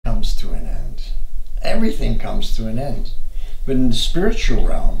everything comes to an end. But in the spiritual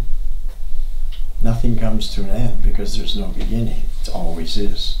realm, nothing comes to an end because there's no beginning. It always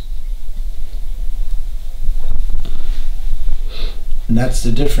is. And that's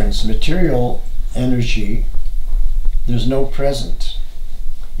the difference. Material energy, there's no present.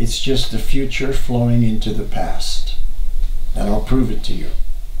 It's just the future flowing into the past. And I'll prove it to you.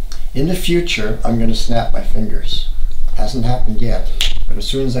 In the future, I'm going to snap my fingers. Hasn't happened yet, but as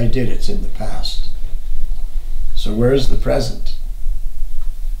soon as I did, it's in the past. So where's the present?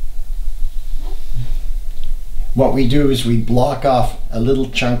 What we do is we block off a little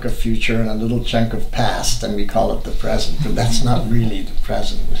chunk of future and a little chunk of past, and we call it the present, but that's not really the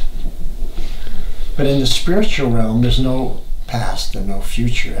present. But in the spiritual realm, there's no past and no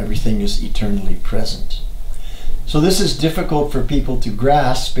future. Everything is eternally present. So this is difficult for people to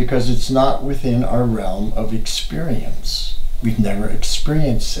grasp because it's not within our realm of experience. We've never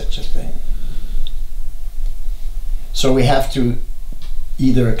experienced such a thing. So we have to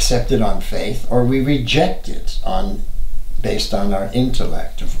either accept it on faith or we reject it based on our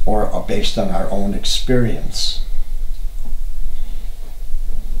intellect or based on our own experience.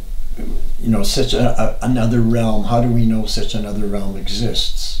 You know, such another realm, how do we know such another realm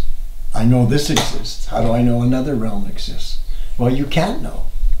exists? I know this exists. How do I know another realm exists? Well, you can't know.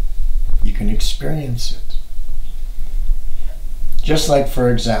 You can experience it. Just like,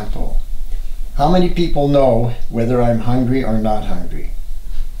 for example, how many people know whether I'm hungry or not hungry?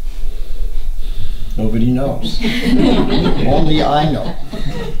 Nobody knows. Only I know.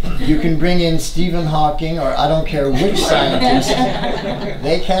 You can bring in Stephen Hawking or I don't care which scientist.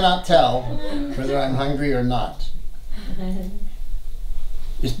 They cannot tell whether I'm hungry or not.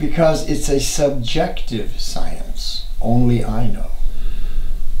 It's because it's a subjective science. Only I know.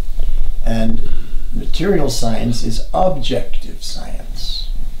 And material science is objective science.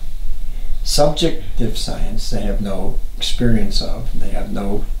 Subjective science, they have no experience of. They have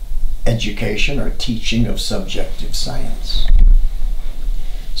no education or teaching of subjective science.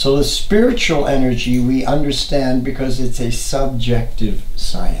 So the spiritual energy we understand because it's a subjective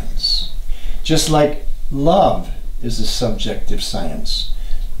science. Just like love is a subjective science.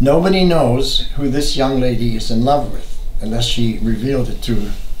 Nobody knows who this young lady is in love with unless she revealed it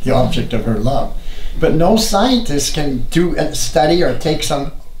to the object of her love. But no scientist can do a study or take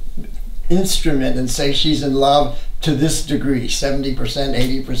some instrument and say she's in love to this degree, 70%,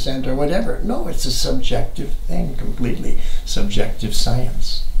 80%, or whatever. No, it's a subjective thing, completely subjective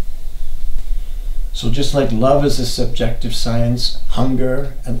science. So just like love is a subjective science,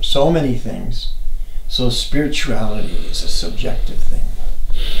 hunger, and so many things, so spirituality is a subjective thing.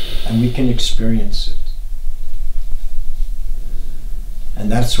 And we can experience it.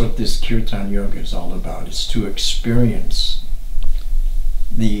 And that's what this Kirtan Yoga is all about. It's to experience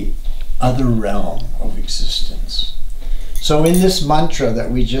the other realm of existence. So in this mantra that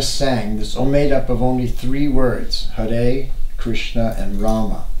we just sang, this all made up of only 3 words, Hare, Krishna, and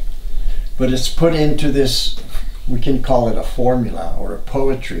Rama. But it's put into this, we can call it a formula or a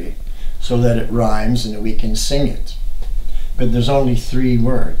poetry, so that it rhymes and we can sing it. But there's only 3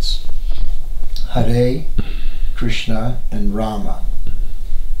 words, Hare, Krishna, and Rama.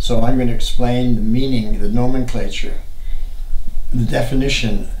 So I'm going to explain the meaning, the nomenclature, the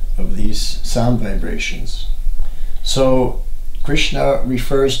definition of these sound vibrations. So Krishna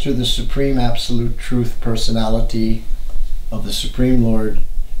refers to the Supreme Absolute Truth Personality of the Supreme Lord,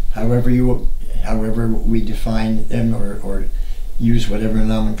 however we define him or use whatever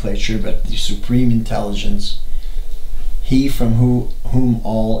nomenclature, but the Supreme Intelligence, he from whom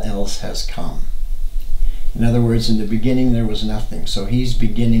all else has come. In other words, in the beginning there was nothing, so he's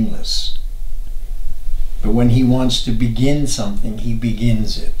beginningless. But when he wants to begin something, he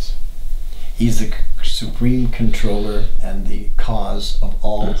begins it. He's the supreme controller and the cause of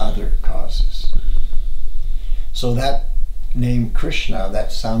all other causes. So that name Krishna,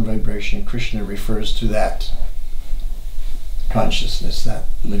 that sound vibration Krishna, refers to that consciousness, that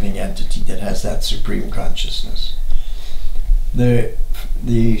living entity that has that supreme consciousness. The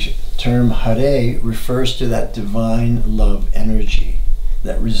term Hare refers to that divine love energy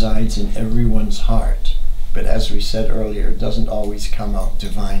that resides in everyone's heart. But as we said earlier, it doesn't always come out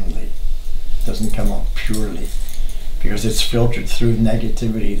divinely. It doesn't come out purely, because it's filtered through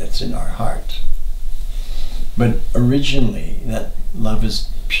negativity that's in our heart. But originally, that love is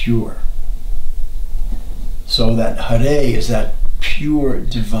pure. So that Hare is that pure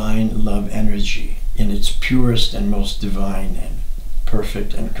divine love energy in its purest and most divine and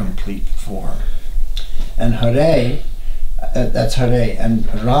perfect and complete form. And Hare, that's Hare, and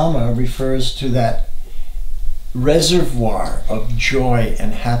Rama refers to that reservoir of joy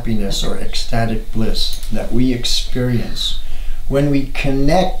and happiness or ecstatic bliss that we experience when we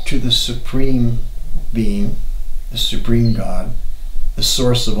connect to the Supreme Being, the Supreme God, the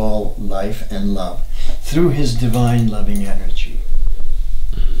source of all life and love, through His divine loving energy.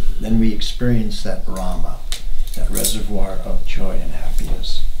 Then we experience that Rama, that reservoir of joy and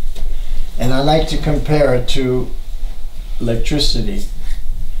happiness. And I like to compare it to electricity.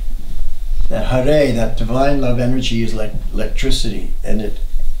 That Hare, that divine love energy, is like electricity, and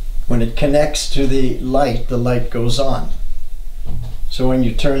when it connects to the light goes on. So when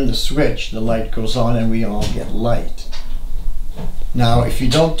you turn the switch, the light goes on and we all get light. Now, if you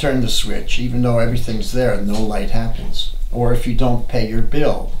don't turn the switch, even though everything's there, no light happens. Or if you don't pay your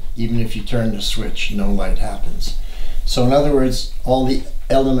bill, even if you turn the switch, no light happens. So in other words, all the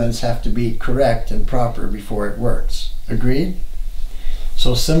elements have to be correct and proper before it works. Agreed?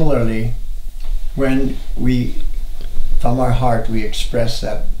 So similarly, when we, from our heart, we express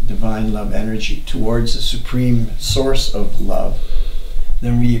that divine love energy towards the supreme source of love,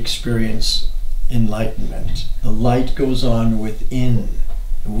 then we experience enlightenment. The light goes on within.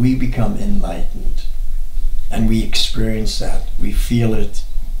 We become enlightened. And we experience that. We feel it.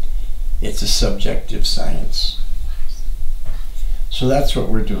 It's a subjective science. So that's what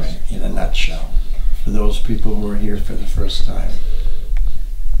we're doing in a nutshell, for those people who are here for the first time.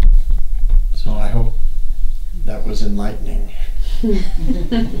 So I hope that was enlightening.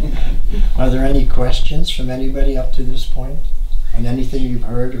 Are there any questions from anybody up to this point on anything you've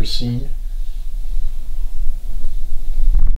heard or seen?